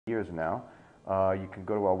years now. You can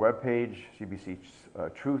go to our webpage,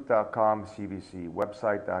 cbctruth.com,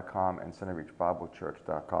 cbcwebsite.com, and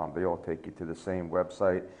centerreachbiblechurch.com. They all take you to the same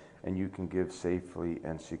website, and you can give safely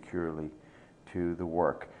and securely to the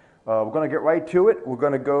work. We're going to get right to it. We're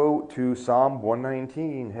going to go to Psalm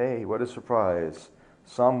 119. Hey, what a surprise.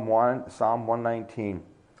 Psalm 119.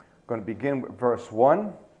 I'm going to begin with verse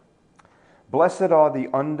 1. Blessed are the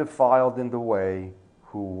undefiled in the way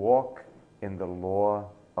who walk in the law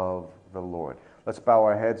of the Lord. Let's bow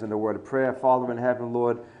our heads in the word of prayer. Father in heaven,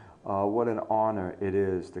 Lord, what an honor it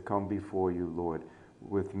is to come before you, Lord.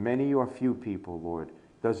 With many or few people, Lord,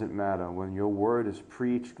 doesn't matter. When your word is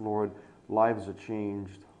preached, Lord, lives are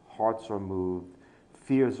changed, hearts are moved,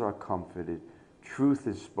 fears are comforted, truth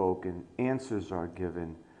is spoken, answers are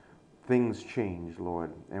given, things change,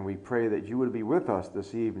 Lord. And we pray that you would be with us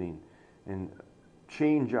this evening and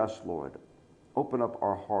change us, Lord. Open up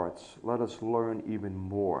our hearts. Let us learn even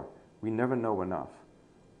more. We never know enough.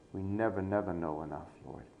 We never know enough,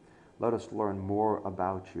 Lord. Let us learn more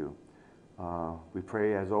about you. We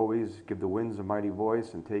pray, as always, give the winds a mighty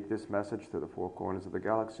voice and take this message to the four corners of the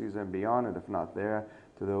galaxies and beyond, and if not there,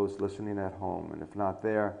 to those listening at home, and if not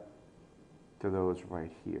there, to those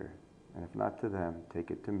right here. And if not to them, take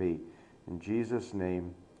it to me. In Jesus'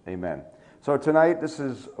 name, amen. So tonight, this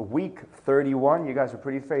is week 31. You guys are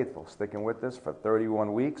pretty faithful, sticking with this for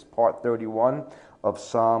 31 weeks, part 31 of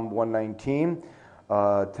Psalm 119.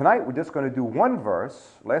 Tonight, we're just going to do one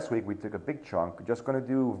verse. Last week, we took a big chunk. We're just going to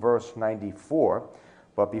do verse 94.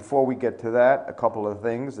 But before we get to that, a couple of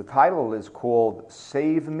things. The title is called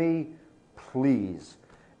Save Me, Please.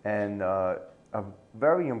 And a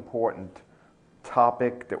very important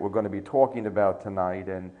topic that we're going to be talking about tonight.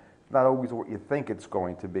 And not always what you think it's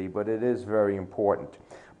going to be, but it is very important.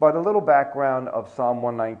 But a little background of Psalm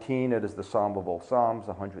 119. It is the Psalm of all Psalms,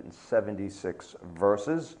 176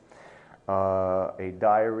 verses. A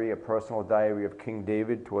diary, a personal diary of King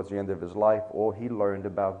David towards the end of his life, all he learned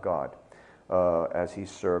about God as he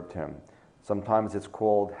served him. Sometimes it's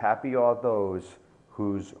called, Happy are those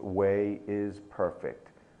whose way is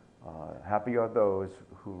perfect. Happy are those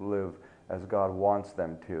who live as God wants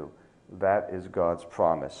them to. That is God's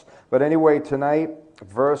promise. But anyway, tonight,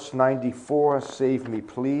 verse 94, save me,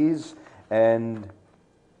 please. And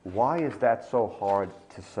why is that so hard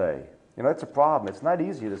to say? You know, it's a problem. It's not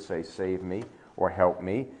easy to say save me or help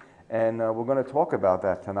me. And we're going to talk about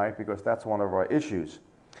that tonight because that's one of our issues.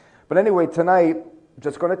 But anyway, tonight,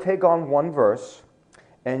 just going to take on one verse,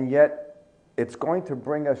 and yet it's going to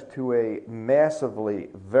bring us to a massively,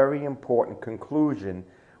 very important conclusion,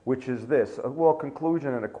 which is this. Well,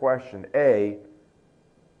 conclusion and a question. A,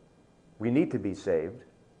 we need to be saved,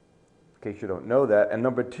 in case you don't know that. And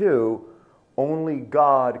number two, only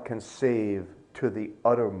God can save to the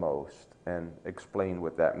uttermost, and explain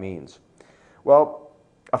what that means. Well,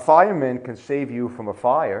 a fireman can save you from a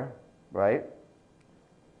fire, right?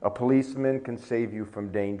 A policeman can save you from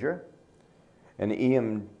danger. An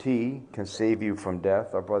EMT can save you from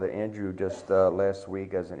death. Our brother Andrew just last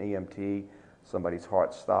week as an EMT, somebody's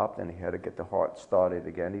heart stopped and he had to get the heart started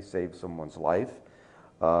again. He saved someone's life.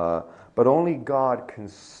 But only God can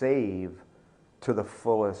save to the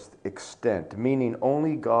fullest extent, meaning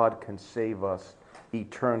only God can save us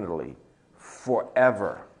eternally,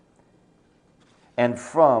 forever. And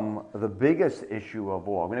from the biggest issue of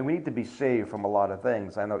all, I mean, we need to be saved from a lot of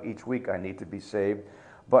things. I know each week I need to be saved.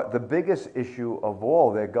 But the biggest issue of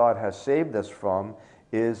all that God has saved us from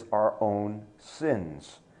is our own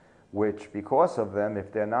sins, which because of them,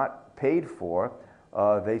 if they're not paid for,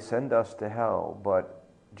 they send us to hell. But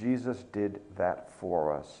Jesus did that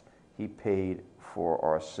for us. He paid for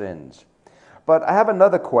our sins. But I have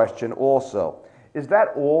another question also. Is that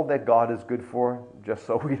all that God is good for, just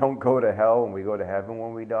so we don't go to hell and we go to heaven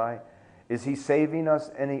when we die? Is he saving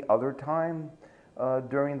us any other time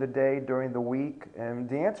during the day, during the week? And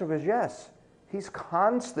the answer is yes. He's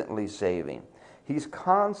constantly saving. He's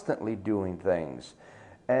constantly doing things.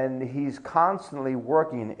 And he's constantly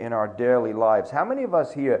working in our daily lives. How many of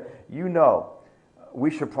us here,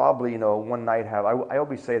 we should probably, one night have, I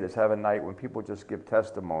always say this, have a night when people just give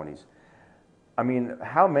testimonies. I mean,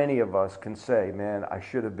 how many of us can say, man, I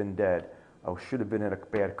should have been dead. I should have been in a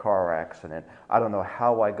bad car accident. I don't know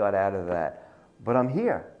how I got out of that. But I'm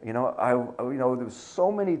here. There's so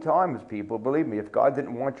many times, people, believe me, if God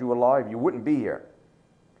didn't want you alive, you wouldn't be here.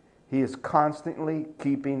 He is constantly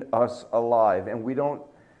keeping us alive. And we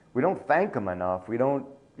don't thank him enough. We don't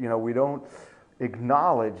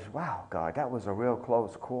acknowledge, wow, God, that was a real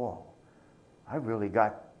close call. I really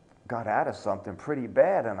got out of something pretty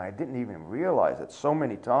bad, and I didn't even realize it. So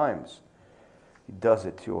many times he does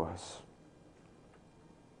it to us.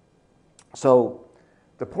 So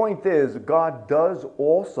the point is, God does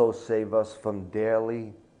also save us from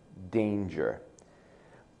daily danger.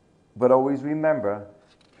 But always remember,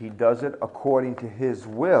 He does it according to His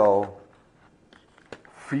will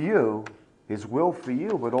for you, His will for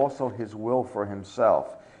you, but also His will for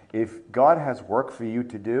Himself. If God has work for you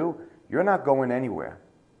to do, you're not going anywhere.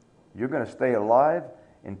 You're going to stay alive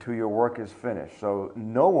until your work is finished. So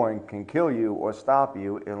no one can kill you or stop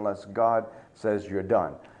you unless God says you're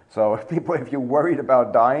done. So if you're worried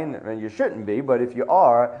about dying, and you shouldn't be, but if you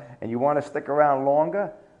are and you want to stick around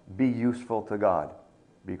longer, be useful to God,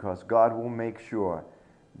 because God will make sure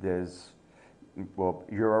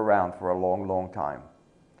you're around for a long, long time.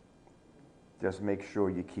 Just make sure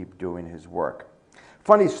you keep doing His work.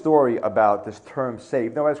 Funny story about this term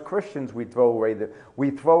saved. Now, as Christians, we throw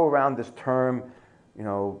around this term,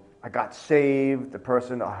 I got saved. The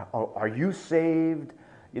person, are you saved?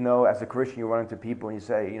 As a Christian, you run into people and you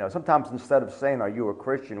say, sometimes instead of saying, are you a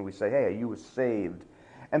Christian, we say, hey, are you saved?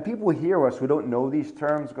 And people hear us who don't know these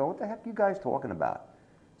terms go, what the heck are you guys talking about?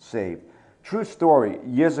 Saved. True story.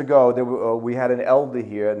 Years ago, we had an elder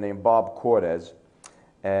here named Bob Cortez,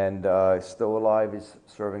 and still alive. He's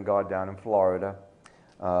serving God down in Florida.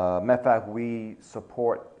 Matter of fact, we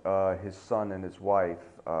support his son and his wife.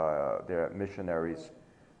 They're missionaries.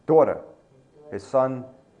 Daughter. His son.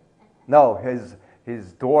 No,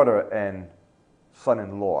 his daughter and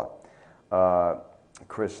son-in-law,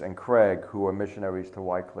 Chris and Craig, who are missionaries to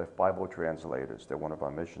Wycliffe Bible translators. They're one of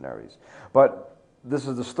our missionaries. But this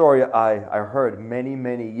is the story I heard many,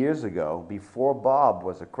 many years ago, before Bob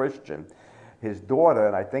was a Christian. His daughter,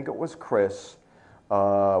 and I think it was Chris,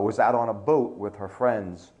 was out on a boat with her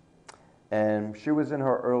friends. And she was in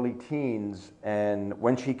her early teens. And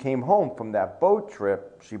when she came home from that boat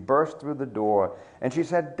trip, she burst through the door and she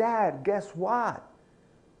said, Dad, guess what?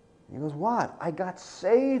 He goes, what? I got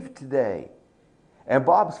saved today. And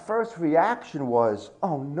Bob's first reaction was,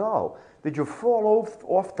 oh no, did you fall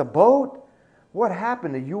off the boat? What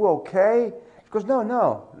happened? Are you okay? He goes, no,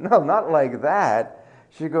 not like that.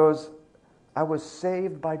 She goes, I was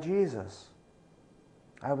saved by Jesus.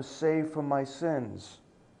 I was saved from my sins.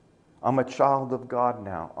 I'm a child of God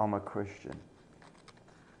now. I'm a Christian.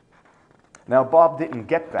 Now, Bob didn't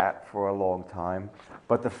get that for a long time,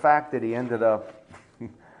 but the fact that he ended up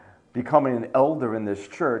becoming an elder in this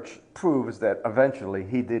church proves that eventually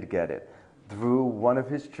he did get it through one of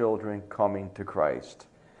his children coming to Christ.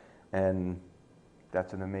 And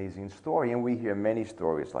that's an amazing story, and we hear many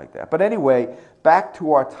stories like that. But anyway, back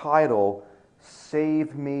to our title,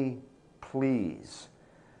 Save Me, Please.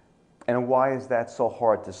 And why is that so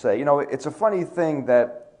hard to say? It's a funny thing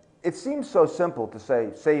that it seems so simple to say,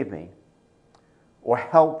 save me, or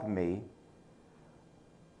help me,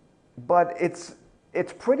 but it's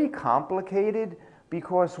pretty complicated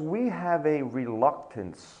because we have a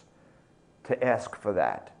reluctance to ask for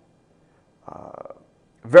that.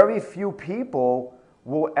 Very few people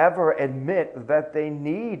will ever admit that they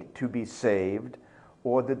need to be saved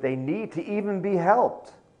or that they need to even be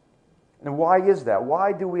helped. And why is that?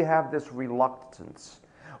 Why do we have this reluctance?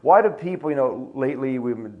 Why do people, lately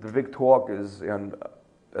the big talk is,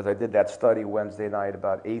 as I did that study Wednesday night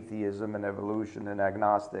about atheism and evolution and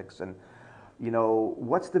agnostics, and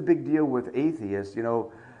what's the big deal with atheists? Deep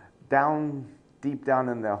down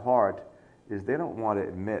in their heart is they don't want to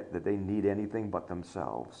admit that they need anything but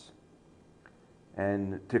themselves.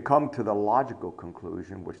 And to come to the logical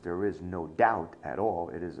conclusion, which there is no doubt at all,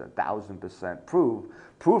 it is 1,000%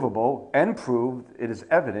 provable and proved, it is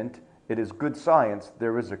evident, it is good science,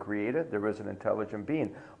 there is a creator, there is an intelligent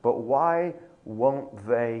being. But why won't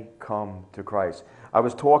they come to Christ? I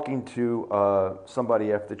was talking to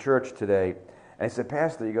somebody after church today, and I said,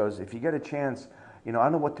 Pastor, he goes, if you get a chance, I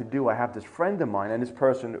don't know what to do. I have this friend of mine, and this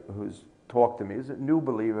person who's talked to me is a new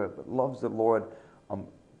believer, but loves the Lord. I'm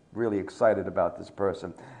really excited about this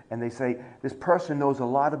person. And they say, this person knows a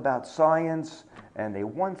lot about science, and they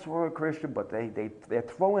once were a Christian, but they're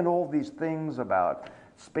throwing all these things about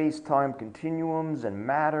space-time continuums and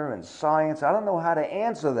matter and science. I don't know how to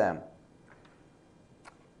answer them.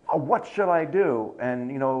 What should I do?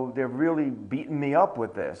 And, they're really beating me up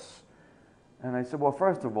with this. And I said, well,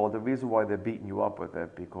 first of all, the reason why they're beating you up with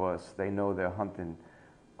it, because they know they're hunting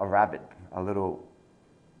a rabbit, a little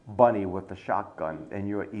bunny with a shotgun, and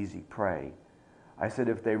you're easy prey. I said,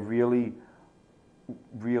 if they really,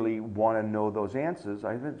 really want to know those answers,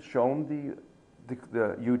 I said, show them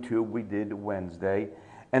the YouTube we did Wednesday.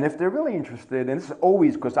 And if they're really interested, and this is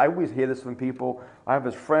always, because I always hear this from people, I have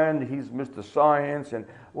this friend, he's Mr. Science, and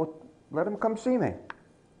well, let him come see me.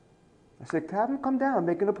 I said, have him come down,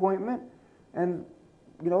 make an appointment, and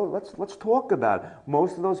let's talk about it.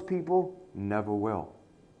 Most of those people never will.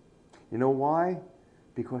 You know why?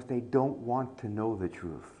 Because they don't want to know the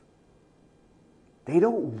truth. They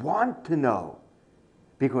don't want to know.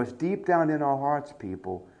 Because deep down in our hearts,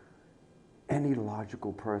 people, any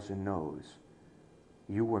logical person knows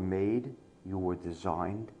you were made, you were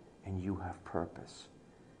designed, and you have purpose.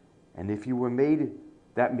 And if you were made,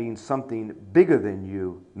 that means something bigger than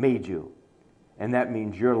you made you. And that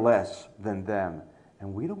means you're less than them.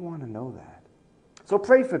 And we don't want to know that. So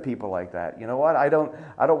pray for people like that. You know what? I don't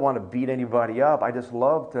want to beat anybody up. I just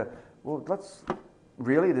love to, well,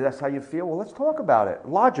 really, that's how you feel? Well, let's talk about it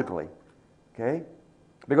logically. Okay?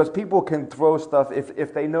 Because people can throw stuff,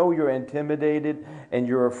 if they know you're intimidated and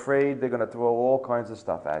you're afraid, they're going to throw all kinds of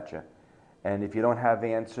stuff at you. And if you don't have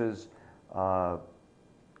answers,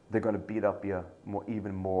 they're going to beat up you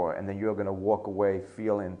even more. And then you're going to walk away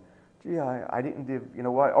feeling, gee, I didn't do, you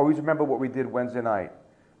know what? Always remember what we did Wednesday night.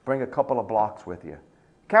 Bring a couple of blocks with you.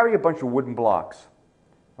 Carry a bunch of wooden blocks.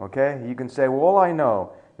 Okay? You can say, well, all I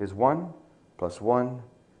know is 1 + 1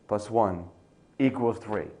 + 1 =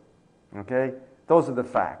 3. Okay? Those are the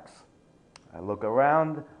facts. I look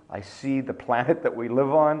around, I see the planet that we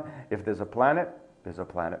live on. If there's a planet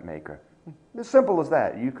maker. As simple as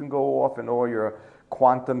that. You can go off in all your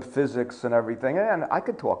quantum physics and everything, and I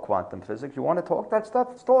could talk quantum physics. You want to talk that stuff?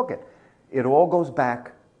 Let's talk it. It all goes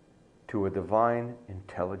back to a divine,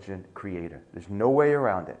 intelligent creator. There's no way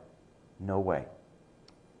around it. No way.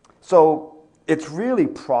 So it's really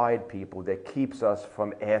pride, people, that keeps us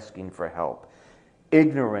from asking for help.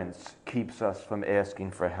 Ignorance keeps us from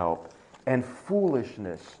asking for help. And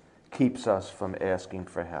foolishness keeps us from asking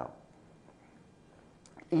for help.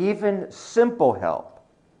 Even simple help.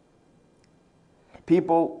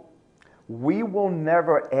 People, we will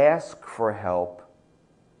never ask for help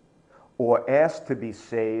or ask to be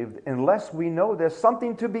saved unless we know there's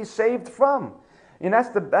something to be saved from. And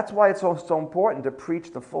that's why it's so important to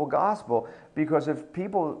preach the full gospel, because if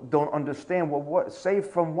people don't understand, well, what saved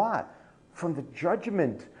from what? From the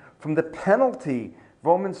judgment, from the penalty.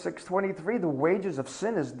 Romans 6:23, the wages of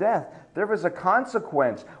sin is death. There is a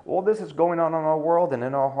consequence. All this is going on in our world and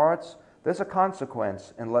in our hearts. There's a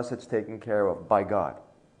consequence unless it's taken care of by God.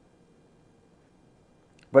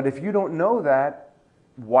 But if you don't know that,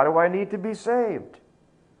 why do I need to be saved?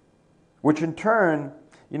 Which in turn,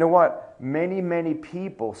 you know what? Many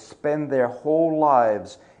people spend their whole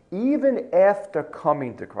lives, even after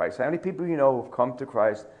coming to Christ. How many people you know who've come to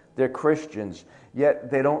Christ, they're Christians,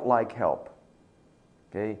 yet they don't like help?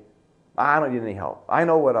 Okay? I don't need any help. I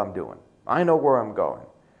know what I'm doing. I know where I'm going.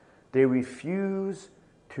 They refuse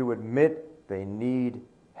to admit they need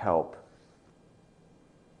help.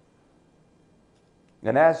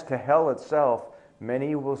 And as to hell itself,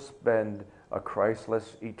 many will spend a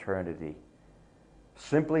Christless eternity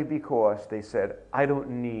simply because they said, I don't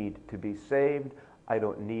need to be saved. I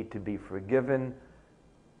don't need to be forgiven.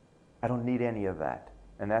 I don't need any of that.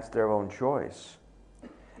 And that's their own choice.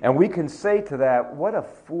 And we can say to that, what a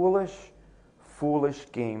foolish,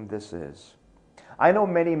 foolish game this is. I know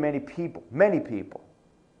many people,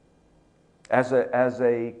 as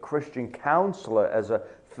a Christian counselor, as a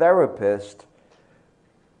therapist,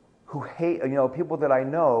 who hate, people that I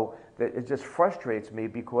know, that it just frustrates me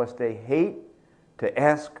because they hate to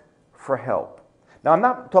ask for help. Now, I'm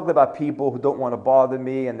not talking about people who don't want to bother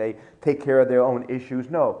me and they take care of their own issues.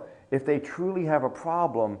 No, if they truly have a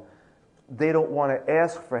problem, they don't want to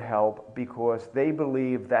ask for help because they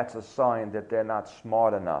believe that's a sign that they're not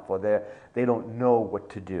smart enough or they don't know what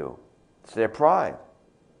to do. It's their pride.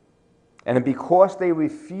 And because they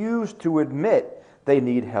refuse to admit they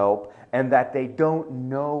need help and that they don't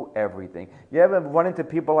know everything. You ever run into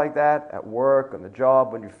people like that at work, on the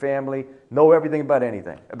job, on your family, know everything about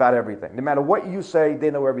anything, about everything. No matter what you say,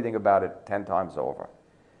 they know everything about it 10 times over.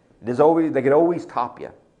 They can always top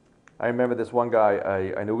you. I remember this one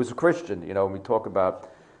guy, I knew was a Christian, we talk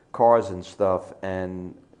about cars and stuff,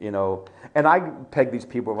 and I peg these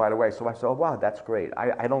people right away. So I said, oh, wow, that's great.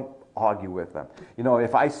 I don't argue with them.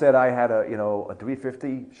 If I said I had a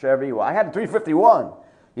 350 Chevy, well, I had a 351.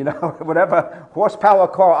 Whatever horsepower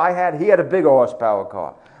car I had, he had a bigger horsepower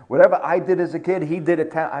car. Whatever I did as a kid, he did it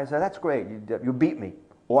 10. I said, that's great. You beat me.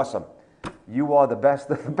 Awesome. You are the best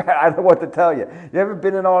of the best. I don't know what to tell you. You ever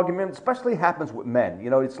been in an argument? Especially happens with men.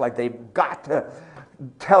 It's like they've got to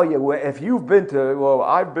tell you, if you've been to, well,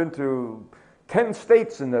 I've been to 10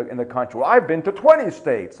 states in the country. Well, I've been to 20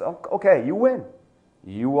 states. Okay, you win.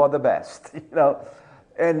 You are the best.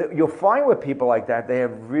 And you'll find with people like that, they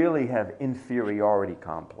really have inferiority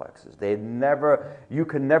complexes. You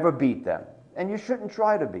can never beat them. And you shouldn't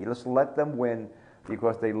try to be. Just let them win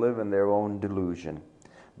because they live in their own delusion.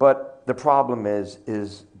 But the problem is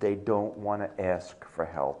they don't want to ask for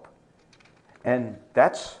help. And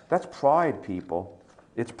that's pride, people.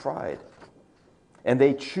 It's pride. And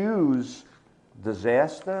they choose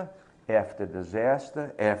disaster after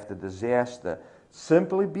disaster after disaster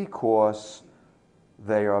simply because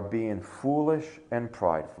they are being foolish and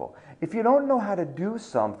prideful. If you don't know how to do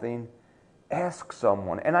something, ask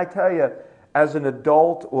someone. And I tell you, as an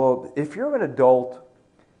adult, well, if you're an adult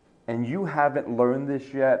and you haven't learned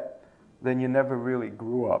this yet, then you never really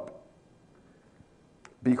grew up.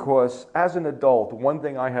 Because as an adult, one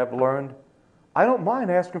thing I have learned, I don't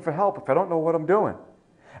mind asking for help if I don't know what I'm doing.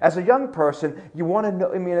 As a young person, you want to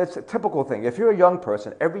know, I mean, it's a typical thing. If you're a young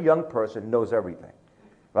person, every young person knows everything.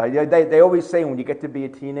 Right? They always say when you get to be a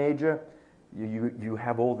teenager, you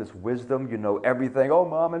have all this wisdom, you know everything. Oh,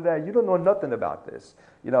 mom and dad, you don't know nothing about this.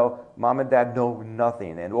 You know, mom and dad know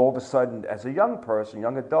nothing. And all of a sudden, as a young person,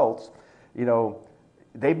 young adults, you know,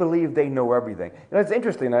 they believe they know everything. And it's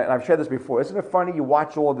interesting, and I've shared this before. Isn't it funny? You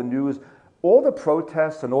watch all the news, all the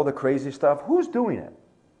protests and all the crazy stuff. Who's doing it?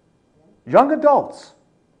 Young adults.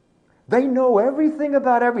 They know everything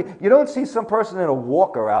about everything. You don't see some person in a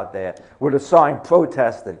walker out there with a sign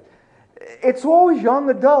protesting. It's always young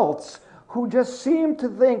adults who just seem to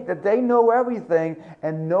think that they know everything,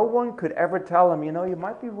 and no one could ever tell them, you know, you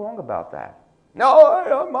might be wrong about that.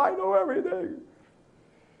 No, I might know everything.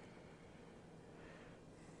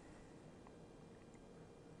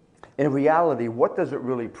 In reality, what does it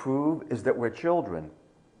really prove is that we're children.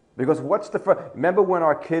 Because what's the first, remember when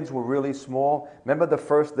our kids were really small? Remember the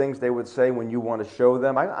first things they would say when you want to show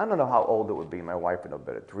them? I don't know how old it would be. My wife would know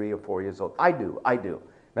better, 3 or 4 years old. I do.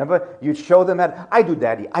 Remember? You'd show them how, I do,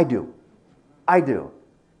 Daddy, I do.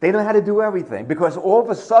 They know how to do everything because all of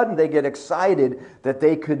a sudden they get excited that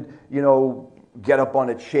they could, you know, get up on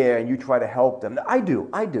a chair and you try to help them. I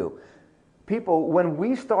do. People, when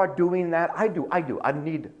we start doing that, I do. I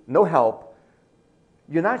need no help.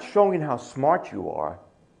 You're not showing how smart you are.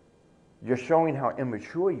 You're showing how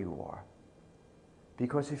immature you are.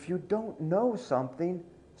 Because if you don't know something,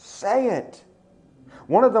 say it.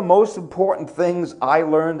 One of the most important things I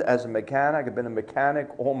learned as a mechanic, I've been a mechanic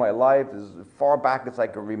all my life, as far back as I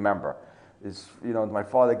can remember, is, you know, my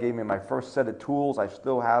father gave me my first set of tools. I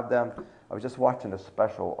still have them. I was just watching a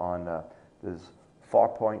special on this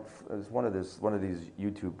Farpoint. It's one of these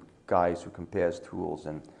YouTube guys who compares tools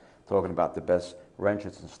and talking about the best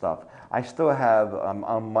wrenches and stuff. I still have,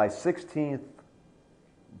 on my 16th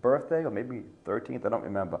birthday, or maybe 13th, I don't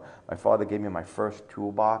remember, my father gave me my first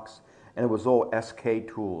toolbox, and it was all SK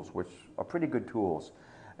tools, which are pretty good tools.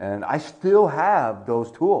 And I still have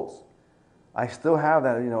those tools. I still have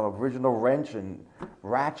that, you know, original wrench and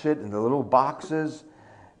ratchet and the little boxes.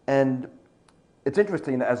 And it's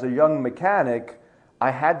interesting, as a young mechanic,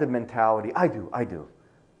 I had the mentality, I do.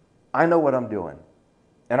 I know what I'm doing.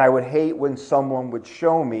 And I would hate when someone would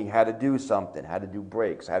show me how to do something, how to do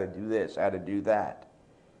brakes, how to do this, how to do that.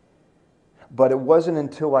 But it wasn't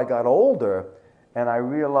until I got older and I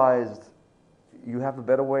realized, you have a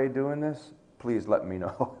better way of doing this? Please let me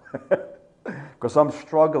know. Because I'm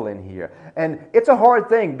struggling here. And it's a hard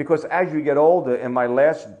thing because as you get older, in my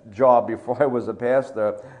last job before I was a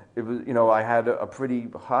pastor, it was, you know, I had a pretty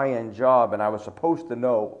high-end job and I was supposed to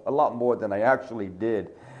know a lot more than I actually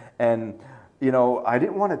did. And, you know, I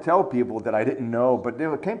didn't want to tell people that I didn't know, but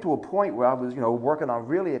it came to a point where I was, you know, working on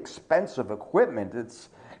really expensive equipment. It's,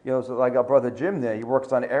 you know, so like our brother Jim there, he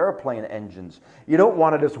works on airplane engines. You don't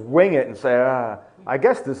want to just wing it and say, I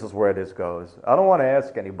guess this is where this goes. I don't want to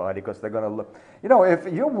ask anybody because they're going to look. You know, if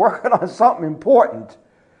you're working on something important,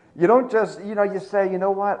 you don't just, you know, you say, you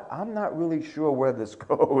know what, I'm not really sure where this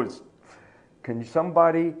goes. Can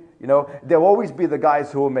somebody, you know, there'll always be the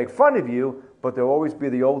guys who will make fun of you, but there'll always be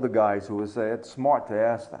the older guys who will say, it's smart to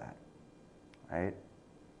ask that, right?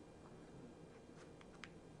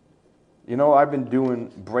 You know, I've been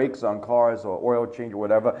doing brakes on cars or oil change or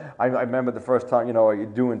whatever. I remember the first time, you know, you're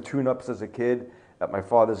doing tune-ups as a kid at my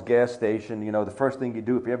father's gas station. You know, the first thing you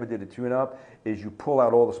do if you ever did a tune-up is you pull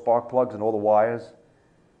out all the spark plugs and all the wires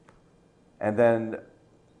and then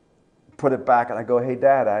put it back. And I go, hey,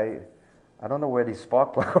 Dad, I don't know where these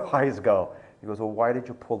spark plug wires go. He goes, well, why did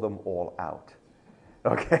you pull them all out?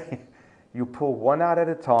 Okay? You pull one out at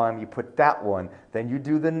a time, you put that one, then you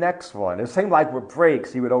do the next one. It seemed like with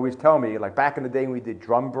brakes, he would always tell me, like back in the day when we did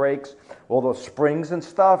drum brakes, all those springs and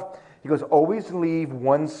stuff, he goes, always leave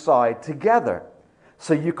one side together.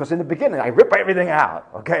 So you, because in the beginning, I rip everything out.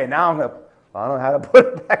 Okay, now I don't know how to put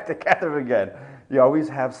it back together again. You always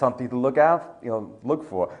have something to look out, you know, look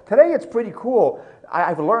for. Today it's pretty cool.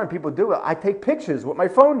 I've learned people do it. I take pictures with my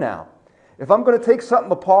phone now. If I'm going to take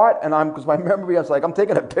something apart, and because my memory is like, I'm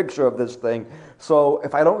taking a picture of this thing, so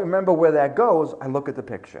if I don't remember where that goes, I look at the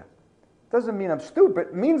picture. Doesn't mean I'm stupid,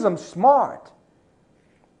 it means I'm smart.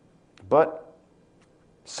 But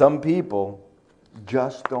some people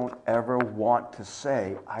just don't ever want to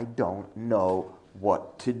say, I don't know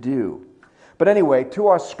what to do. But anyway, to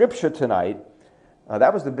our scripture tonight,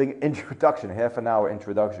 that was the big introduction, half an hour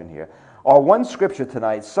introduction here. Our one scripture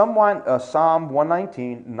tonight, Psalm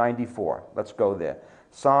 119:94. Let's go there.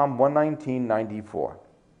 Psalm 119:94.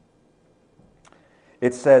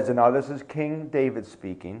 It says, and now this is King David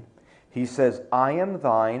speaking. He says, I am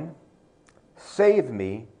thine, save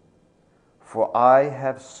me, for I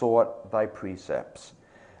have sought thy precepts.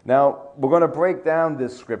 Now, we're going to break down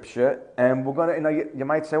this scripture, and we're going to, you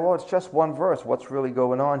might say, well, it's just one verse. What's really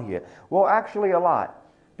going on here? Well, actually a lot,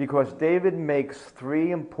 because David makes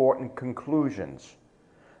three important conclusions.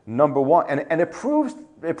 Number one, and it proves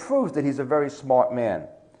that he's a very smart man.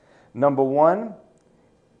 Number one,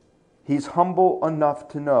 he's humble enough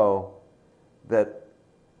to know that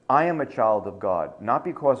I am a child of God, not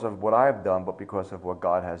because of what I've done, but because of what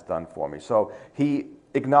God has done for me. So he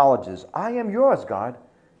acknowledges, I am yours, God.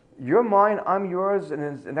 You're mine, I'm yours,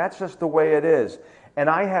 and that's just the way it is. And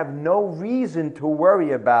I have no reason to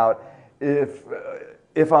worry about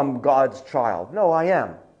if I'm God's child. No, I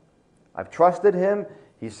am. I've trusted him.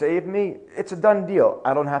 He saved me. It's a done deal.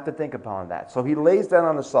 I don't have to think upon that. So he lays that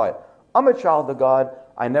on the side. I'm a child of God.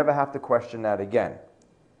 I never have to question that again.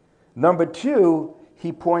 Number two,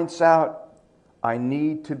 he points out, I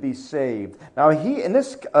need to be saved. Now, in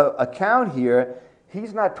this account here,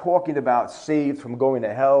 he's not talking about saved from going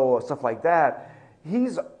to hell or stuff like that.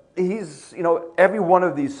 He's every one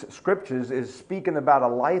of these scriptures is speaking about a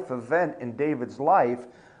life event in David's life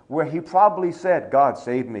where he probably said, God,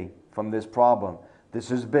 save me from this problem. This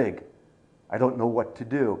is big. I don't know what to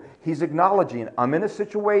do. He's acknowledging, I'm in a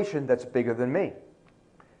situation that's bigger than me,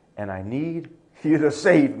 and I need you to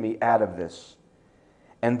save me out of this.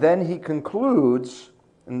 And then he concludes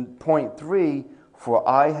in point 3, for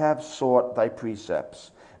I have sought thy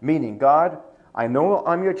precepts. Meaning, God, I know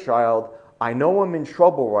I'm your child. I know I'm in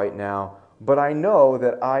trouble right now, but I know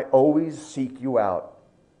that I always seek you out.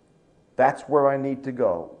 That's where I need to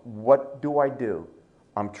go. What do I do?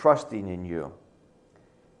 I'm trusting in you.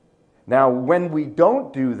 Now, when we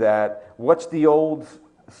don't do that, what's the old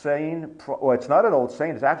saying? Well, it's not an old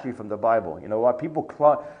saying. It's actually from the Bible. You know what?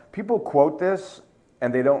 People quote this,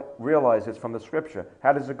 and they don't realize it's from the scripture.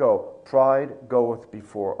 How does it go? Pride goeth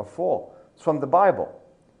before a fall. It's from the Bible.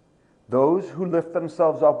 Those who lift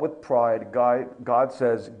themselves up with pride, God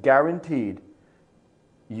says, guaranteed,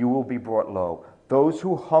 you will be brought low. Those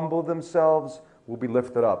who humble themselves will be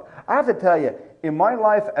lifted up. I have to tell you, in my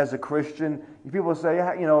life as a Christian, people say,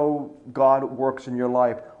 God works in your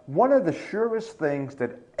life. One of the surest things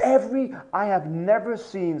that I have never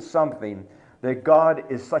seen something that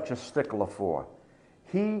God is such a stickler for.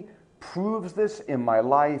 He proves this in my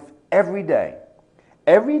life every day.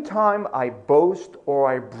 Every time I boast or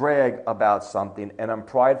I brag about something and I'm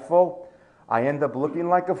prideful, I end up looking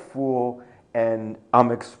like a fool and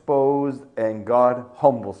I'm exposed and God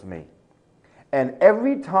humbles me. And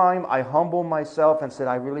every time I humble myself and said,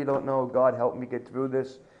 I really don't know, God, help me get through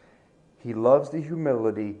this, he loves the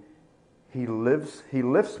humility. He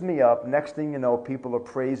lifts me up. Next thing you know, people are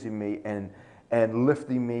praising me and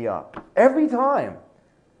lifting me up. Every time.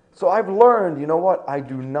 So I've learned, you know what? I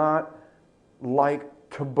do not like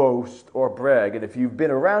to boast or brag. And if you've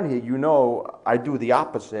been around here, you know I do the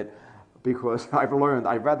opposite, because I've learned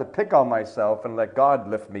I'd rather pick on myself and let God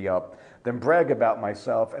lift me up than brag about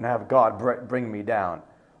myself and have God bring me down.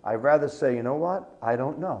 I'd rather say, you know what? I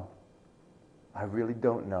don't know. I really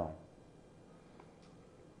don't know.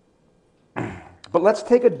 But let's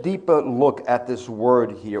take a deeper look at this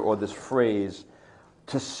word here, or this phrase,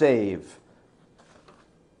 to save.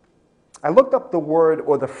 I looked up the word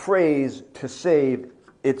or the phrase to save.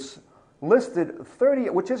 It's listed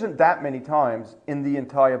 30, which isn't that many times in the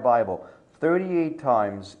entire Bible. 38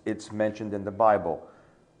 times it's mentioned in the Bible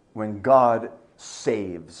when God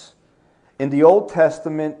saves. In the Old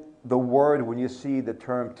Testament, the word, when you see the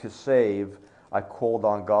term to save, I called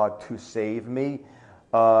on God to save me.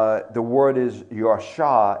 The word is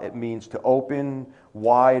yashah. It means to open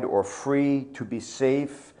wide or free, to be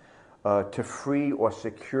safe, to free or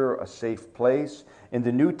secure a safe place. In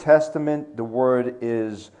the New Testament, the word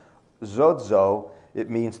is zozo. It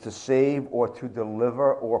means to save or to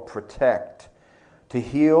deliver or protect, to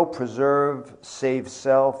heal, preserve, save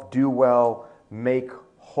self, do well, make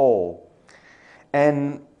whole.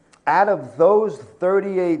 And out of those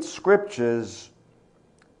 38 scriptures,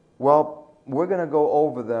 well, we're going to go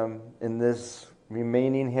over them in this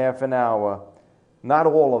remaining half an hour. Not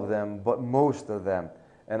all of them, but most of them.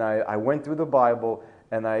 And I went through the Bible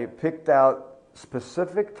and I picked out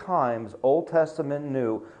specific times, Old Testament,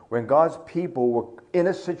 New, when God's people were in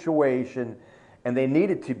a situation and they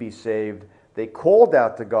needed to be saved. They called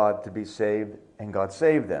out to God to be saved, and God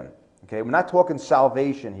saved them. Okay, we're not talking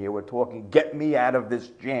salvation here. We're talking get me out of this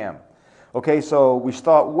jam. Okay, so we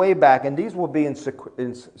start way back, and these will be in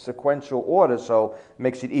sequential order, so it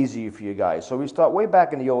makes it easier for you guys. So we start way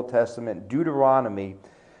back in the Old Testament, Deuteronomy,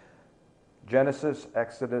 Genesis,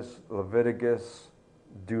 Exodus, Leviticus,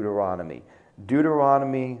 Deuteronomy.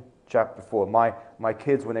 Deuteronomy chapter 4. My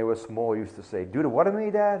kids, when they were small, used to say,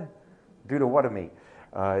 Deuteronomy, Dad? Deuteronomy.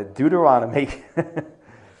 Deuteronomy.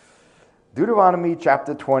 Deuteronomy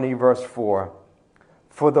chapter 20, verse 4.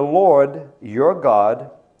 For the Lord your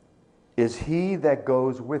God is he that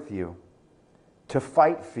goes with you to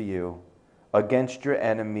fight for you against your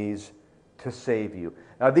enemies to save you.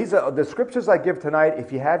 Now these are the scriptures I give tonight.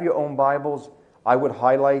 If you have your own Bibles, I would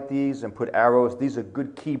highlight these and put arrows. These are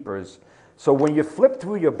good keepers. So when you flip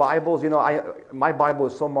through your Bibles, you know, my Bible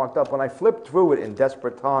is so marked up. When I flip through it in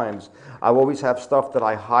desperate times, I always have stuff that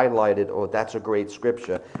I highlighted, or that's a great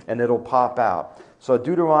scripture, and it'll pop out. So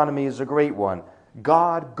Deuteronomy is a great one.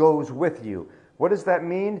 God goes with you. What does that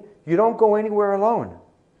mean? You don't go anywhere alone.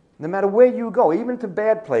 No matter where you go, even to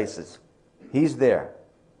bad places, he's there.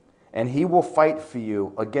 And he will fight for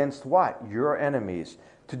you against what? Your enemies.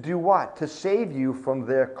 To do what? To save you from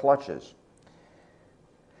their clutches.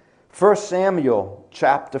 1 Samuel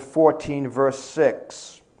chapter 14, verse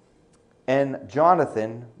 6. And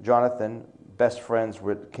Jonathan, best friends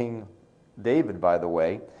with King David, by the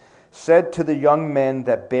way, said to the young men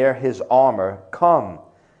that bear his armor, Come,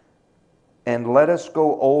 and let us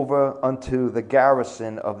go over unto the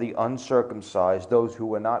garrison of the uncircumcised, those who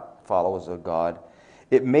were not followers of God.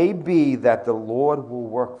 It may be that the Lord will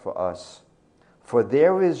work for us, for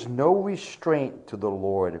there is no restraint to the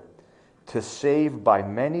Lord to save by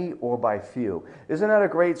many or by few. Isn't that a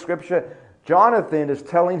great scripture? Jonathan is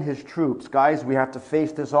telling his troops, guys, we have to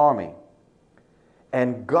face this army.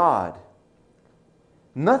 And God,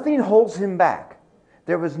 nothing holds him back.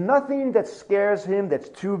 There is nothing that scares him that's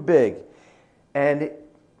too big. And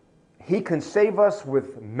he can save us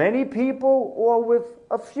with many people or with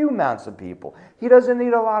a few amounts of people. He doesn't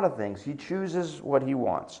need a lot of things. He chooses what he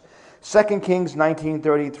wants. 2 Kings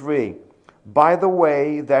 19:33. By the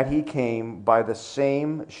way that he came, by the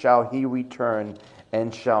same shall he return,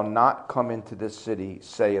 and shall not come into this city,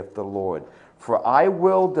 saith the Lord. For I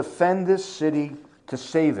will defend this city to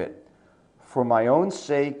save it, for my own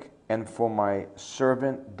sake and for my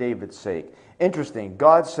servant David's sake. Interesting.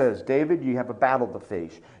 God says, David, you have a battle to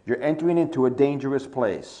face. You're entering into a dangerous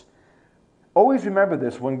place. Always remember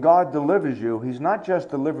this. When God delivers you, he's not just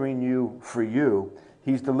delivering you for you.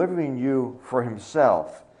 He's delivering you for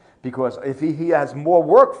himself. Because if he has more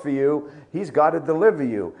work for you, he's got to deliver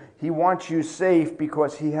you. He wants you safe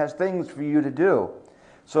because he has things for you to do.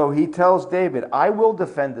 So he tells David, I will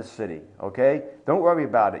defend the city, okay? Don't worry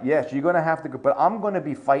about it. Yes, you're going to have to go, but I'm going to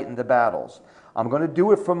be fighting the battles. I'm going to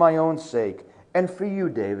do it for my own sake and for you,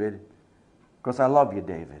 David, because I love you,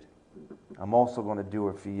 David. I'm also going to do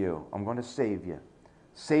it for you. I'm going to save you.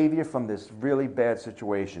 Save you from this really bad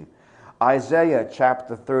situation. Isaiah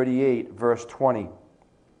chapter 38, verse 20.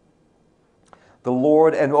 The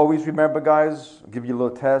Lord, and always remember, guys, I'll give you a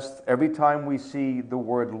little test. Every time we see the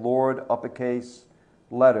word Lord, uppercase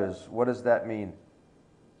letters, what does that mean?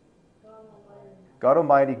 God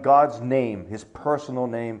Almighty, God's name, his personal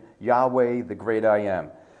name, Yahweh, the great I am.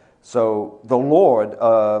 So the Lord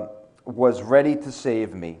was ready to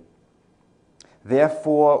save me.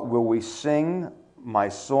 Therefore will we sing my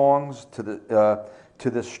songs to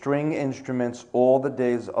the string instruments all the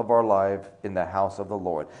days of our life in the house of the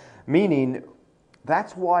Lord. Meaning,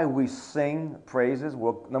 that's why we sing praises.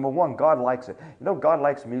 Well, number one, God likes it. You know, God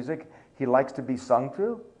likes music. He likes to be sung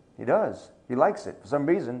to. He does. He likes it. For some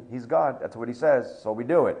reason, he's God. That's what he says, so we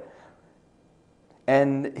do it.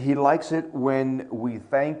 And he likes it when we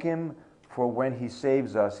thank him for when he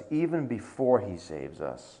saves us, even before he saves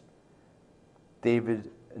us.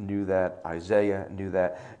 David knew that. Isaiah knew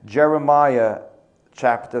that. Jeremiah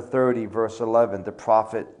chapter 30, verse 11, the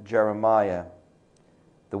prophet Jeremiah,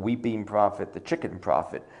 the weeping prophet, the chicken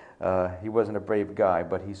prophet. He wasn't a brave guy,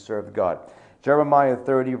 but he served God. Jeremiah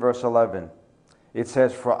 30, verse 11. It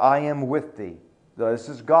says, For I am with thee. This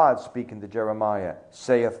is God speaking to Jeremiah,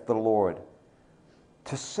 saith the Lord,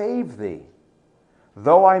 to save thee.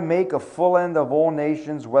 Though I make a full end of all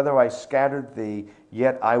nations, whether I scattered thee,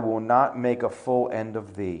 yet I will not make a full end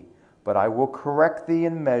of thee. But I will correct thee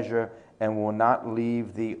in measure and will not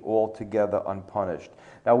leave thee altogether unpunished.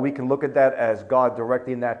 Now we can look at that as God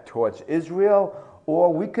directing that towards Israel,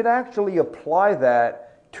 or we could actually apply that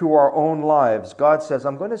to our own lives. God says,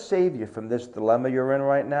 I'm going to save you from this dilemma you're in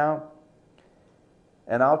right now,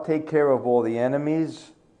 and I'll take care of all the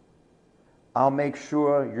enemies. I'll make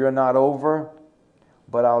sure you're not over,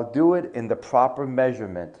 but I'll do it in the proper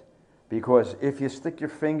measurement. Because if you stick your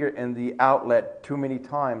finger in the outlet too many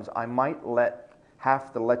times, I might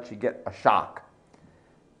have to let you get a shock.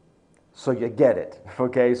 So you get it,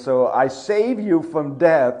 okay? So I save you from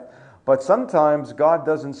death, but sometimes God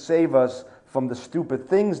doesn't save us from the stupid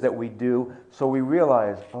things that we do, so we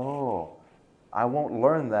realize, oh, I won't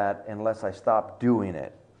learn that unless I stop doing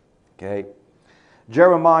it, okay?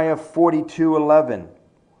 Jeremiah 42:11.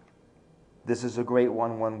 This is a great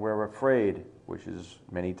one when we're afraid, which is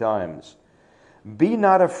many times. Be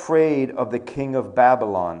not afraid of the king of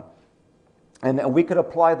Babylon. And we could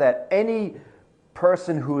apply that. Any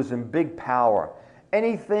person who is in big power,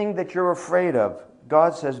 anything that you're afraid of,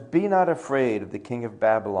 God says, be not afraid of the king of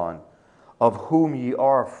Babylon, of whom ye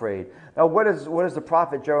are afraid. Now, what is the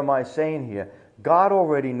prophet Jeremiah saying here? God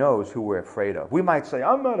already knows who we're afraid of. We might say,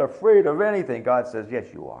 I'm not afraid of anything. God says, yes,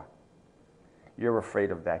 you are. You're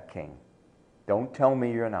afraid of that king. Don't tell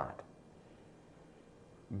me you're not.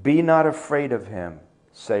 Be not afraid of him,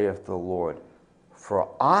 saith the Lord,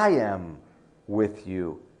 for I am with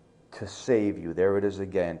you to save you. There it is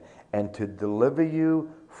again. And to deliver you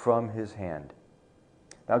from his hand.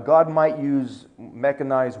 Now, God might use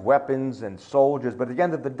mechanized weapons and soldiers, but at the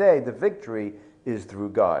end of the day, the victory is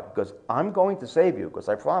through God, because I'm going to save you, because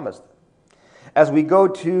I promised. As we go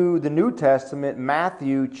to the New Testament,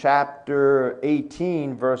 Matthew chapter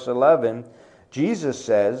 18, verse 11, Jesus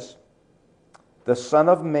says, the Son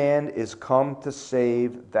of Man is come to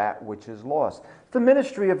save that which is lost. The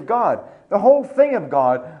ministry of God, the whole thing of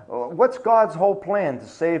God. What's God's whole plan? To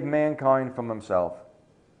save mankind from himself.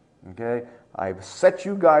 Okay? I've set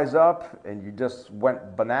you guys up and you just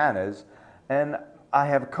went bananas, and I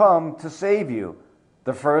have come to save you.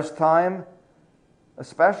 The first time,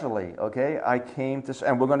 especially, okay? I came to,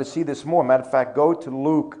 and we're going to see this more. Matter of fact, go to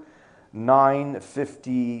Luke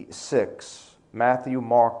 9:56. Matthew,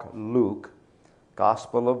 Mark, Luke,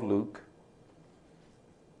 Gospel of Luke.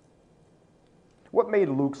 What made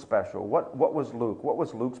Luke special? What was Luke? What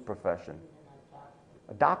was Luke's profession?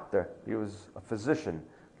 A doctor. He was a physician.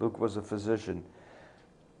 Luke was a physician.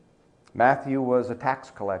 Matthew was a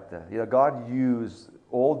tax collector. You know, God used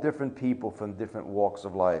all different people from different walks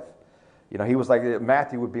of life. You know, he was like,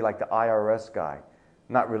 Matthew would be like the IRS guy,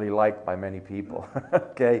 not really liked by many people.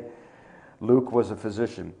 Okay? Luke was a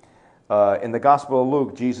physician. In the Gospel of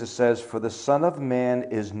Luke, Jesus says, for the Son of Man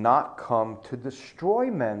is not come to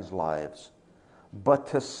destroy men's lives, but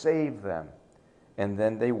to save them. And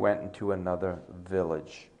then they went into another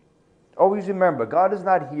village. Always remember, God is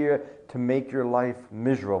not here to make your life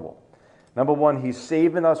miserable. Number one, he's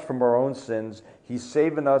saving us from our own sins. He's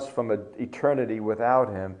saving us from an eternity without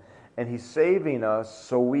him. And he's saving us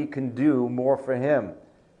so we can do more for him.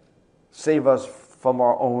 Save us from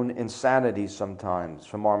our own insanity sometimes,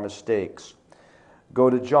 from our mistakes. Go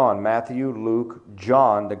to John, Matthew, Luke,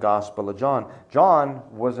 John, the Gospel of John.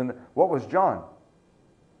 What was John?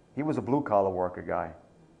 He was a blue-collar worker guy,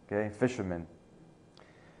 okay, fisherman.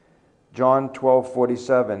 John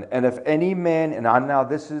 12:47, and if any man, and now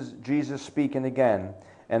this is Jesus speaking again,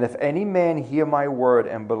 and if any man hear my word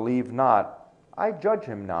and believe not, I judge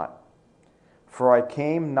him not. For I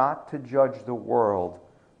came not to judge the world,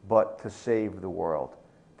 but to save the world.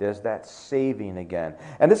 There's that saving again.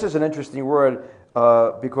 And this is an interesting word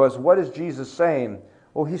because what is Jesus saying?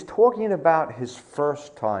 Well, he's talking about his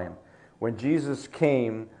first time. When Jesus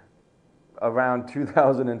came around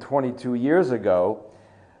 2022 years ago,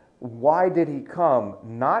 why did he come?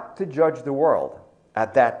 Not to judge the world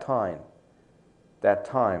at that time,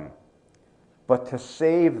 but to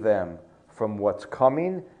save them from what's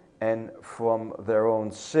coming and from their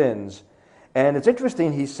own sins. And it's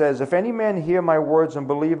interesting, he says, if any man hear my words and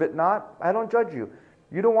believe it not, I don't judge you.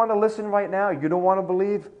 You don't want to listen right now? You don't want to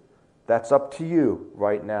believe? That's up to you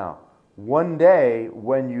right now. One day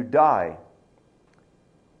when you die,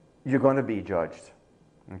 you're going to be judged.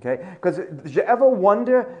 Okay? Because did you ever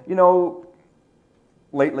wonder, you know,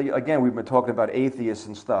 lately, again, we've been talking about atheists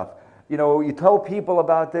and stuff. You know, you tell people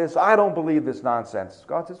about this, I don't believe this nonsense.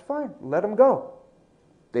 God says, fine, let them go.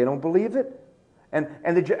 They don't believe it. And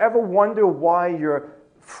did you ever wonder why your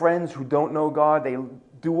friends who don't know God, they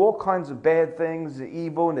do all kinds of bad things, they're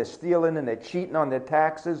evil, and they're stealing, and they're cheating on their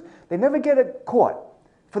taxes. They never get caught.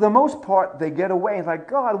 For the most part, they get away. It's like,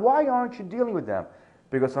 God, why aren't you dealing with them?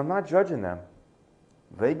 Because I'm not judging them.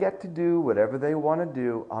 They get to do whatever they want to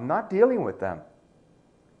do. I'm not dealing with them.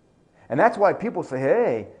 And that's why people say,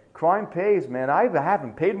 hey, crime pays, man. I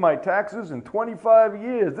haven't paid my taxes in 25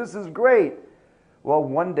 years. This is great. Well,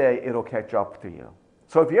 one day it'll catch up to you.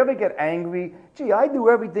 So if you ever get angry, gee, I do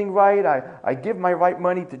everything right. I give my right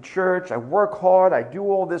money to church. I work hard. I do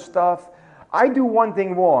all this stuff. I do one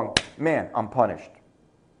thing wrong. Man, I'm punished.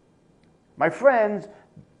 My friends,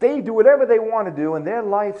 they do whatever they want to do, and their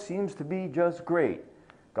life seems to be just great.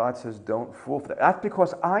 God says, don't fall for that. That's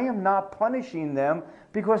because I am not punishing them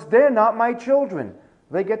because they're not my children.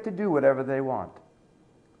 They get to do whatever they want.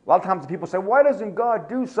 A lot of times people say, why doesn't God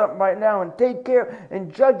do something right now and take care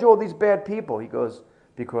and judge all these bad people? He goes,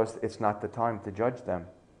 because it's not the time to judge them.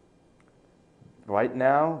 Right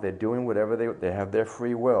now, they're doing whatever they have their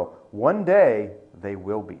free will. One day, they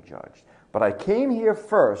will be judged. But I came here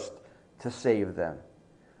first to save them.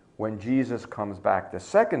 When Jesus comes back the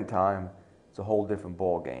second time, it's a whole different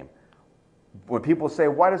ball game. When people say,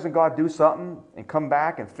 why doesn't God do something and come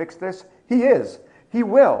back and fix this? He is. He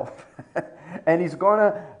will. And he's going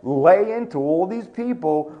to lay into all these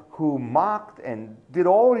people who mocked and did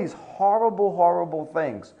all these horrible, horrible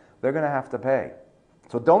things. They're going to have to pay.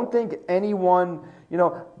 So don't think anyone,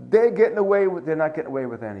 they're not getting away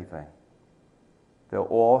with anything. They'll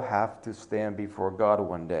all have to stand before God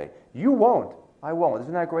one day. You won't. I won't.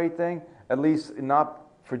 Isn't that a great thing? At least not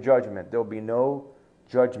for judgment. There'll be no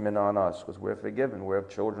judgment on us because we're forgiven. We're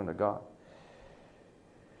children of God.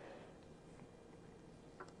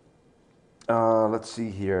 Let's see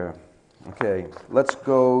here. Okay, let's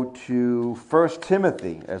go to 1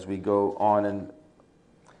 Timothy as we go on in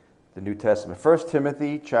the New Testament. 1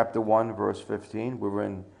 Timothy chapter 1, verse 15. We were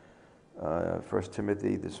in 1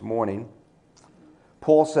 Timothy this morning.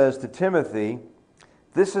 Paul says to Timothy,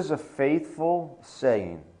 this is a faithful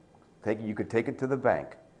saying. You could take it to the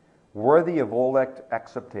bank. Worthy of all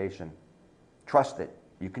acceptation. Trust it.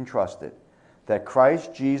 You can trust it. That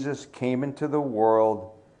Christ Jesus came into the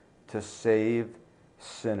world to save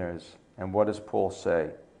sinners. And what does Paul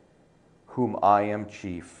say? Whom I am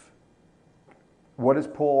chief. What is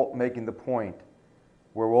Paul making the point?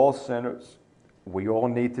 We're all sinners. We all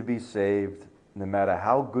need to be saved, no matter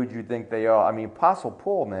how good you think they are. I mean, Apostle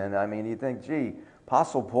Paul, man, you think, gee,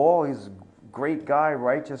 Apostle Paul, he's a great guy,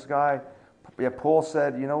 righteous guy. Yeah, Paul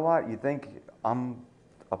said, you know what, you think I'm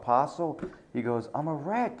apostle? He goes, I'm a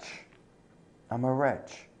wretch. I'm a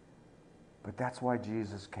wretch. But that's why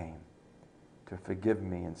Jesus came, to forgive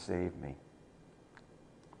me and save me.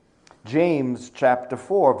 James chapter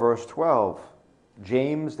 4, verse 12.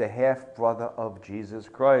 James, the half-brother of Jesus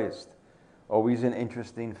Christ. Always an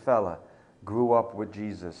interesting fella. Grew up with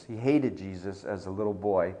Jesus. He hated Jesus as a little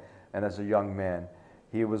boy and as a young man.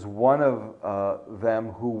 He was one of them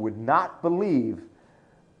who would not believe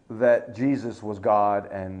that Jesus was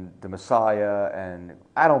God and the Messiah, and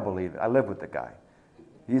I don't believe it. I live with the guy.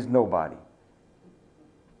 He's nobody.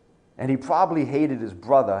 And he probably hated his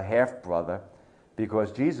brother, half-brother,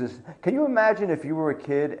 because Jesus... Can you imagine if you were a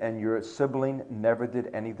kid and your sibling never did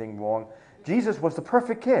anything wrong? Jesus was the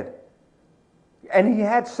perfect kid. And he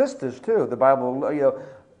had sisters, too. The Bible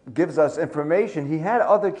gives us information. He had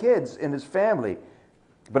other kids in his family.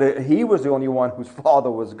 But he was the only one whose father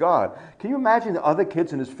was God. Can you imagine the other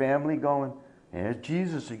kids in his family going, there's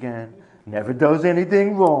Jesus again. Never does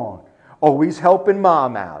anything wrong. Always helping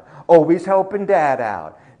mom out. Always helping dad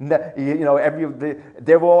out.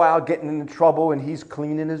 They're all out getting in trouble and he's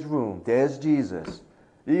cleaning his room. There's Jesus.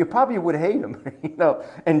 You probably would hate him.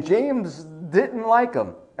 And James didn't like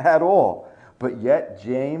him at all. But yet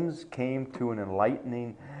James came to an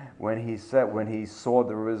enlightening when he saw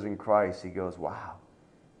the risen Christ. He goes, wow.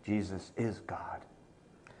 Jesus is God.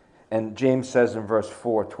 And James says in verse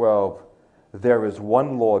 4:12, there is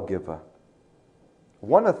one lawgiver,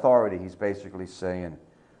 one authority, he's basically saying,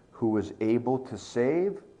 who is able to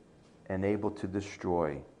save and able to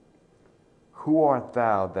destroy. Who art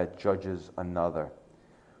thou that judges another?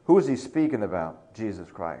 Who is he speaking about? Jesus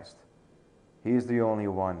Christ. He is the only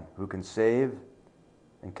one who can save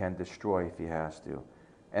and can destroy if he has to.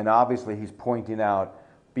 And obviously he's pointing out,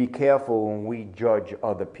 be careful when we judge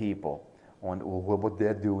other people on what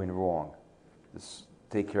they're doing wrong. Let's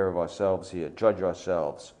take care of ourselves here, judge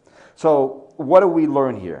ourselves. So what do we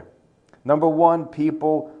learn here? Number one,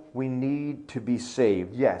 people, we need to be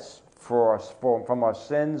saved. Yes, from our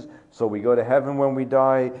sins, so we go to heaven when we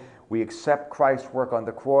die. We accept Christ's work on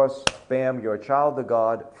the cross. Bam, you're a child of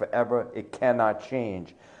God forever. It cannot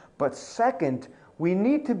change. But second, we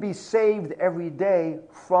need to be saved every day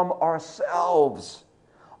from ourselves.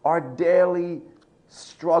 Our daily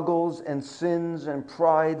struggles and sins and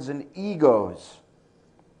prides and egos.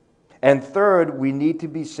 And third, we need to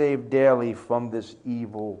be saved daily from this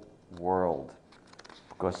evil world,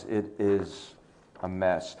 because it is a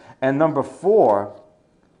mess. And number four,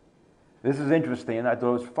 this is interesting, and I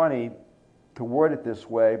thought it was funny to word it this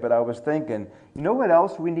way, but I was thinking, you know what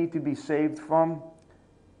else we need to be saved from?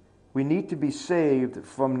 We need to be saved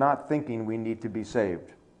from not thinking we need to be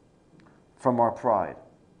saved, from our pride.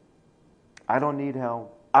 I don't need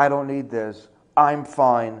help. I don't need this. I'm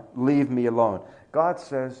fine. Leave me alone. God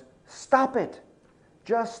says, stop it.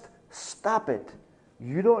 Just stop it.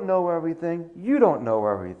 You don't know everything. You don't know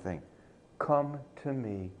everything. Come to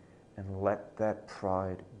me and let that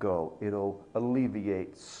pride go. It'll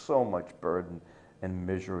alleviate so much burden and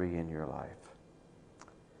misery in your life.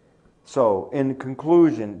 So, in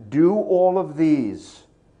conclusion, do all of these,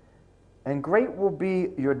 and great will be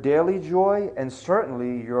your daily joy and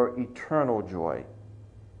certainly your eternal joy.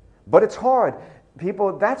 But it's hard.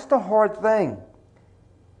 People, that's the hard thing.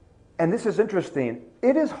 And this is interesting.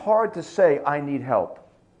 It is hard to say, I need help.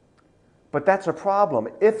 But that's a problem.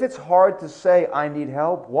 If it's hard to say, I need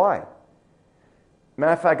help, why?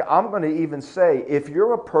 Matter of fact, I'm going to even say, if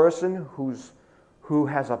you're a person who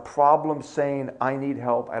has a problem saying, I need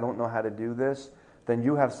help, I don't know how to do this, then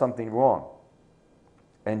you have something wrong.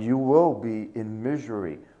 And you will be in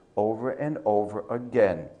misery over and over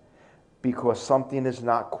again because something is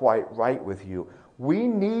not quite right with you. We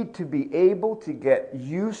need to be able to get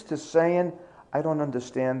used to saying, I don't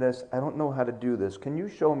understand this. I don't know how to do this. Can you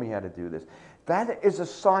show me how to do this? That is a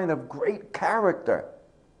sign of great character.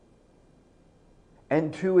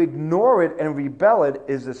 And to ignore it and rebel it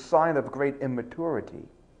is a sign of great immaturity.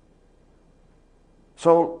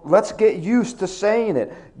 So let's get used to saying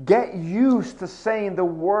it. Get used to saying the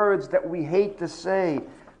words that we hate to say,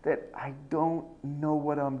 that I don't know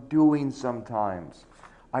what I'm doing sometimes.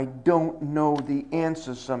 I don't know the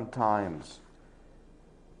answer sometimes.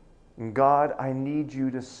 And God, I need you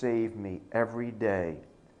to save me every day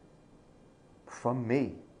from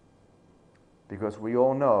me. Because we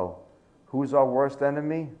all know, who's our worst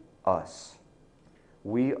enemy? Us.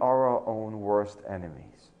 We are our own worst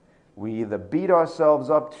enemies. We either beat ourselves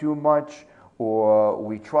up too much, or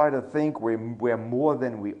we try to think we're more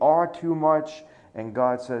than we are too much, and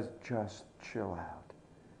God says, just chill out.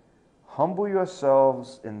 Humble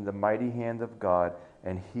yourselves in the mighty hand of God,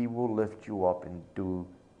 and He will lift you up in due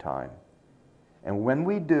time. And when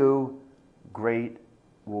we do, great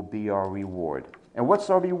will be our reward. And what's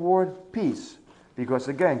our reward? Peace. Because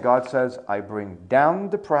again, God says, I bring down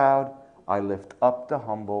the proud, I lift up the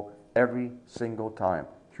humble every single time.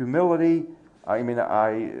 Humility,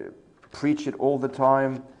 I preach it all the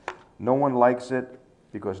time. No one likes it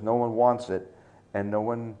because no one wants it, and no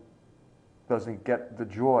one doesn't get the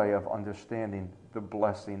joy of understanding the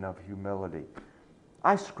blessing of humility.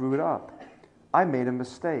 I screwed up. I made a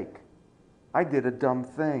mistake. I did a dumb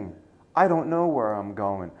thing. I don't know where I'm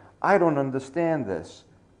going. I don't understand this.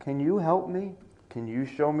 Can you help me? Can you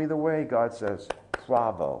show me the way? God says,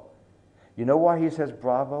 bravo. You know why He says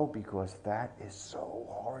bravo? Because that is so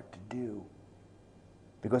hard to do.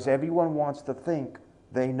 Because everyone wants to think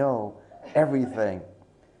they know everything.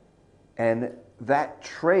 And that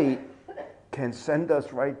trait can send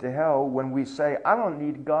us right to hell when we say, I don't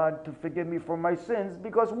need God to forgive me for my sins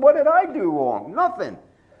because what did I do wrong? Nothing.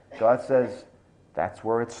 God says, that's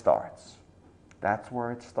where it starts. That's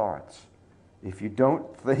where it starts. If you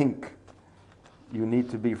don't think you need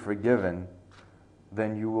to be forgiven,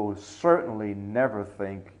 then you will certainly never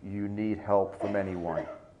think you need help from anyone.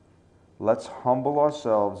 Let's humble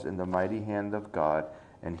ourselves in the mighty hand of God,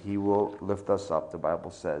 and He will lift us up, the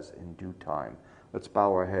Bible says, in due time. Let's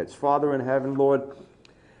bow our heads. Father in heaven, Lord,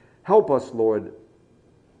 help us, Lord,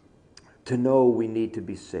 to know we need to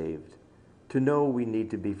be saved, to know we need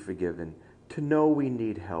to be forgiven, to know we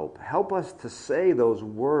need help. Help us to say those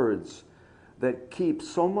words that keep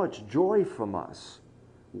so much joy from us.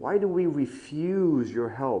 Why do we refuse your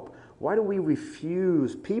help? Why do we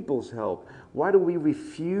refuse people's help? Why do we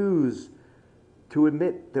refuse to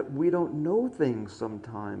admit that we don't know things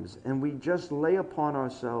sometimes, and we just lay upon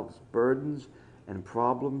ourselves burdens and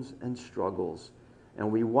problems and struggles,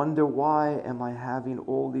 and we wonder, why am I having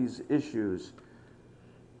all these issues?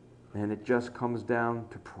 And it just comes down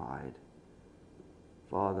to pride.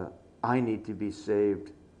 Father, I need to be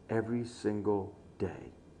saved every single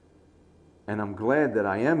day. And I'm glad that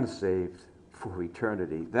I am saved for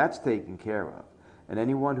eternity. That's taken care of. And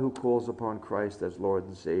anyone who calls upon Christ as Lord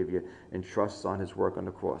and Savior and trusts on His work on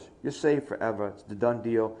the cross, you're saved forever. It's the done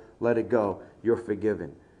deal. Let it go. You're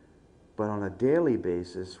forgiven. But on a daily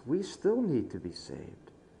basis, we still need to be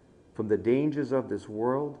saved from the dangers of this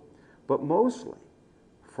world, but mostly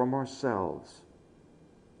from ourselves.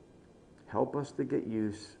 help us to get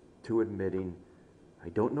used to admitting, I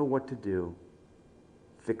don't know what to do.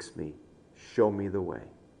 Fix me. Show me the way.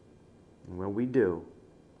 And when we do,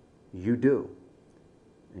 you do.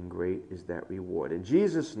 And great is that reward. In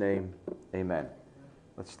Jesus' name, amen.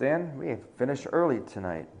 Let's stand. We finished early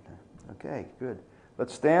tonight. Okay, good.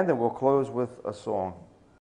 Let's stand and we'll close with a song.